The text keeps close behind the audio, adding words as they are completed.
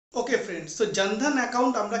Okay friends, তো Jan Dhan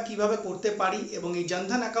account আমরা কিভাবে করতে পারি এবং এই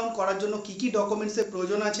জনধন অ্যাকাউন্ট করার জন্য কি কি ডকুমেন্টসের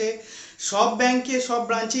প্রয়োজন আছে, সব ব্যাংকে সব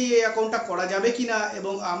ব্রাঞ্চেই এই অ্যাকাউন্টটা করা যাবে কিনা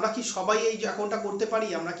এবং আমরা কি সবাই এই অ্যাকাউন্টটা করতে পারি,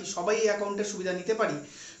 আমরা কি সবাই এই অ্যাকাউন্টের সুবিধা নিতে পারি,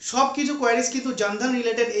 সব কিছু কোয়ারিজ কিন্তু জনধন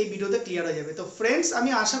রিলেটেড এই ভিডিওতে ক্লিয়ার হয়ে যাবে। তো ফ্রেন্ডস, আমি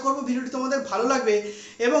আশা করব ভিডিওটি তোমাদের ভালো লাগবে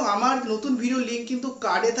এবং আমার নতুন ভিডিও লিঙ্ক কিন্তু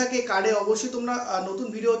কার্ডে থাকে, কার্ডে অবশ্যই তোমরা নতুন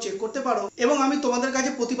ভিডিও চেক করতে পারো। এবং আমি তোমাদের কাছে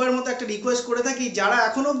প্রতিবারের মতো একটা রিকোয়েস্ট করে থাকি, যারা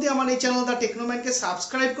এখনো অবধি আমার এই চ্যানেল দ্য টেকনোম্যানকে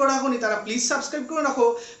সাবস্ক্রাইব করে রাখোনি তারা প্লিজ সাবস্ক্রাইব করে রাখো,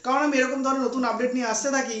 কারণ আমি এরকম ধরনের নতুন আপডেট নিয়ে আসতে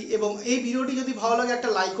থাকি। এবং এই ভিডিওটি যদি ভালো লাগে একটা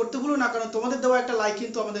লাইক করতে ভুলো না, কারণ তোমাদের দেওয়া একটা লাইক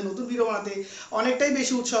কিন্তু আমাদের নতুন ভিডিও বানাতে অনেকটাই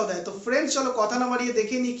বেশি উৎসাহ দেয়। তো ফ্রেন্ডস, চলো কথা না বাড়িয়ে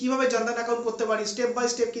দেখে নিই কিভাবে জনধন অ্যাকাউন্ট করতে পারি। স্টেপ বাই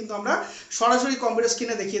স্টেপ কিন্তু আমরা সরাসরি কম্পিউটার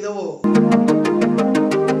স্ক্রিনে দেখিয়ে দেবো।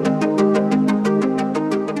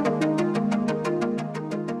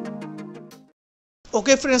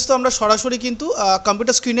 ওকে ফ্রেন্ডস, তো আমরা সরাসরি কিন্তু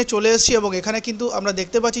কম্পিউটার স্ক্রিনে চলে এসেছি এবং এখানে কিন্তু আমরা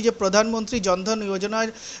দেখতে পাচ্ছি যে প্রধানমন্ত্রী জনধন যোজনার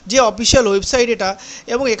যে অফিসিয়াল ওয়েবসাইট এটা,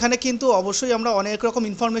 এবং এখানে কিন্তু অবশ্যই আমরা অনেক রকম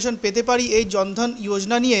ইনফরমেশন পেতে পারি এই জনধন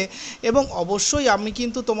যোজনা নিয়ে। এবং অবশ্যই আমি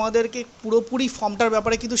কিন্তু তোমাদেরকে পুরোপুরি ফর্মটার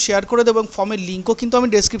ব্যাপারে কিন্তু শেয়ার করে দেবো এবং ফর্মের লিঙ্কও কিন্তু আমি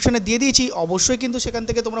ডেসক্রিপশনে দিয়ে দিয়েছি। অবশ্যই কিন্তু সেখান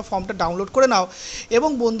থেকে তোমরা ফর্মটা ডাউনলোড করে নাও। এবং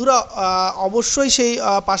বন্ধুরা, অবশ্যই সেই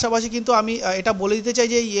পাশাপাশি কিন্তু আমি এটা বলে দিতে চাই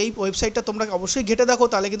যে এই ওয়েবসাইটটা তোমরা অবশ্যই ঘেঁটে দেখো,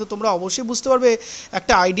 তাহলে কিন্তু তোমরা অবশ্যই বুঝতে পারবে,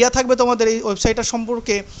 একটা আইডিয়া থাকবে তোমাদের এই ওয়েবসাইটটার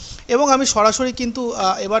সম্পর্কে। এবং আমি সরাসরি কিন্তু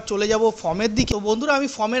এবার চলে যাব ফর্মের দিকে। তো বন্ধুরা, আমি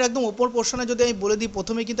ফর্মের একদম ওপর পোর্শনে যদি আমি বলে দিই,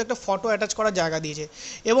 প্রথমে কিন্তু একটা ফটো অ্যাটাচ করার জায়গা দিয়েছে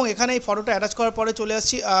এবং এখানে এই ফটোটা অ্যাটাচ করার পরে চলে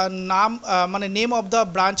আসছি নাম, মানে নেম অফ দ্য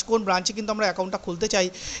ব্রাঞ্চ, কোন ব্রাঞ্চে কিন্তু আমরা অ্যাকাউন্টটা খুলতে চাই।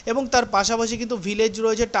 এবং তার পাশাপাশি কিন্তু ভিলেজ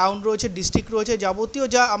রয়েছে, টাউন রয়েছে, ডিস্ট্রিক্ট রয়েছে, যাবতীয়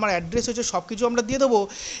যা আমার অ্যাড্রেস হচ্ছে সব কিছু আমরা দিয়ে দেবো।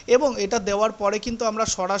 এবং এটা দেওয়ার পরে কিন্তু আমরা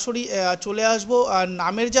সরাসরি চলে আসবো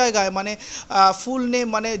নামের জায়গায়, মানে ফুল নেম,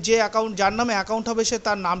 মানে যে অ্যাকাউন্ট, যার নামে অ্যাকাউন্ট হবে সে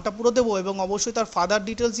তার নামটা পুরো দেবো এবং অবশ্যই তার ফাদার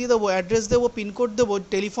ডিটেলস দিয়ে দেবো, অ্যাড্রেস দেবো, পিনকোড দেবো,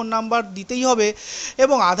 টেলিফোন নাম্বার দিতেই হবে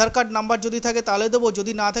এবং আধার কার্ড নাম্বার যদি থাকে তাহলে দেবো,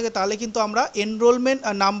 যদি না থাকে তাহলে কিন্তু আমরা এনরোলমেন্ট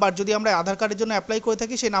নাম্বার, যদি আমরা আধার কার্ডের জন্য অ্যাপ্লাই করে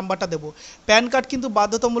থাকি সেই নাম্বারটা দেবো। প্যান কার্ড কিন্তু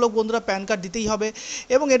বাধ্যতামূলক বন্ধুরা, প্যান কার্ড দিতেই হবে।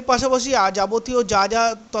 এবং এর পাশাপাশি যাবতীয় যা যা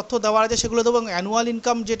তথ্য দেওয়ার আছে সেগুলো দেবো। এবং অ্যানুয়াল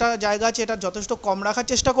ইনকাম যেটা জায়গা আছে এটা যথেষ্ট কম রাখার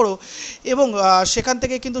চেষ্টা করো এবং সেখান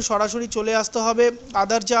থেকে কিন্তু সরাসরি চলে আসতে হবে।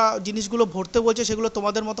 আদার যা জিনিসগুলো ভরতে বলছে সেগুলো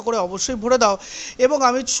তোমাদের মতো করে অবশ্যই ভরে দাও। এবং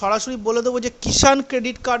আমি সরাসরি বলে দেবো যে কিষাণ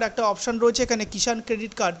ক্রেডিট কার্ড একটা অপশান রয়েছে এখানে, কিষাণ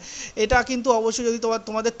ক্রেডিট কার্ড, এটা কিন্তু অবশ্যই যদি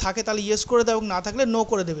তোমাদের থাকে তাহলে ইয়েস করে দাও এবং না থাকলে নো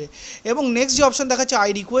করে দেবে। এবং নেক্সট যে অপশান দেখাচ্ছে, I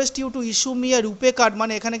request you to issue me a RuPay card,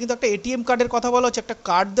 মানে এখানে কিন্তু একটা এটিএম কার্ডের কথা বলা হচ্ছে, একটা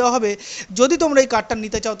কার্ড দেওয়া হবে। যদি তোমরা এই কার্ডটা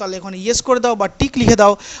নিতে চাও তাহলে এখানে ইয়েস করে দাও বা টিক লিখে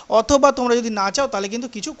দাও, অথবা তোমরা যদি না চাও তাহলে কিন্তু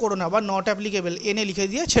কিছু করো না বা নট অ্যাপ্লিকেবল এনে লিখে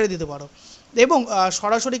দিয়ে ছেড়ে দিতে পারো। এবং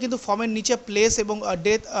সরাসরি কিন্তু ফর্মের নিচে প্লেস এবং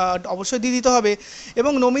ডেট অবশ্যই দিয়ে দিতে হবে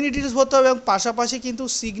এবং নমিনি ডিটেলস ভরতে হবে। এবং পাশাপাশি কিন্তু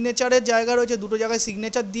সিগনেচারের জায়গা রয়েছে, দুটো জায়গায়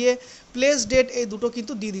সিগনেচার দিয়ে প্লেস ডেট এই দুটো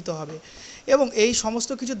কিন্তু দিয়ে দিতে হবে। এবং এই সমস্ত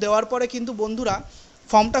কিছু দেওয়ার পরে কিন্তু বন্ধুরা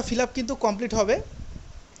ফর্মটা ফিল আপ কিন্তু কমপ্লিট হবে।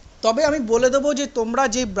 তবে আমি বলে দেবো যে তোমরা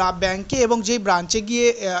যেই ব্যাংকে এবং যেই ব্রাঞ্চে গিয়ে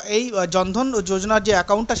এই জনধন যোজনার যে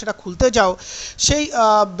অ্যাকাউন্টটা সেটা খুলতে চাও, সেই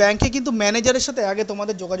ব্যাংকে কিন্তু ম্যানেজারের সাথে আগে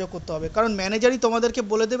তোমাদের যোগাযোগ করতে হবে, কারণ ম্যানেজারই তোমাদেরকে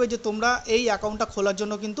বলে দেবে যে তোমরা এই অ্যাকাউন্টটা খোলার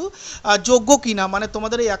জন্য কিন্তু যোগ্য কিনা, মানে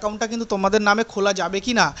তোমাদের এই অ্যাকাউন্টটা কিন্তু তোমাদের নামে খোলা যাবে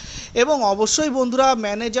কি না। এবং অবশ্যই বন্ধুরা,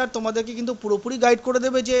 ম্যানেজার তোমাদেরকে কিন্তু পুরোপুরি গাইড করে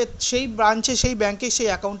দেবে যে সেই ব্রাঞ্চে, সেই ব্যাংকে সেই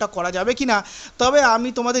অ্যাকাউন্টটা করা যাবে কি না। তবে আমি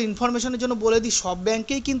তোমাদের ইনফরমেশনের জন্য বলে দিই, সব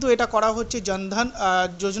ব্যাংকেই কিন্তু এটা করা হচ্ছে, জনধন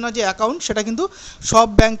যোজনা যে অ্যাকাউন্ট সেটা কিন্তু সব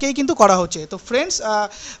ব্যাংকেই কিন্তু করা হচ্ছে। তো ফ্রেন্ডস,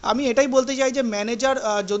 আমি এটাই বলতে চাই যে ম্যানেজার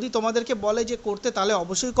যদি তোমাদেরকে বলে যে করতে, তাহলে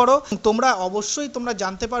অবশ্যই করো। তোমরা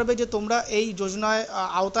জানতে পারবে যে তোমরা এই যোজনায়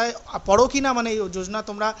আওতায় পড়ো কিনা, মানে এই যোজনা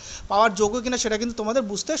তোমরা পাওয়ার যোগ্য কিনা, সেটা কিন্তু তোমাদের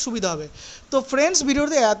বুঝতে সুবিধা হবে। তো ফ্রেন্ডস,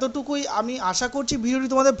 ভিডিওতে এতটুকুই। আমি আশা করছি ভিডিওটি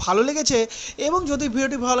তোমাদের ভালো লেগেছে এবং যদি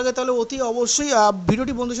ভিডিওটি ভালো লাগে তাহলে অতি অবশ্যই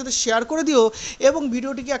ভিডিওটি বন্ধুদের সাথে শেয়ার করে দিও এবং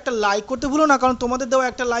ভিডিওটিকে একটা লাইক করতে ভুলো না, কারণ তোমাদের দেওয়া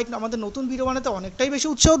একটা লাইক আমাদের নতুন ভিডিও বানাতে অনেকটাই বেশি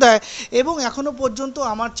উৎসাহ দেয়। এবং এখনও পর্যন্ত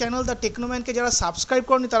আমার চ্যানেল দ্য টেকনোম্যানকে যারা সাবস্ক্রাইব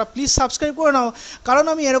করনি তারা প্লিজ সাবস্ক্রাইব করে নাও, কারণ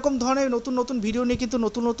আমি এরকম ধরনের নতুন নতুন ভিডিও নিয়ে কিন্তু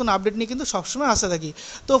নতুন আপডেট নিয়ে কিন্তু সবসময় আসতে থাকি।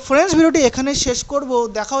 তো ফ্রেন্ডস, ভিডিওটি এখানে শেষ করব,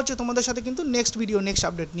 দেখা হচ্ছে তোমাদের সাথে কিন্তু নেক্সট ভিডিও, নেক্সট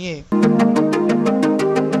আপডেট নিয়ে।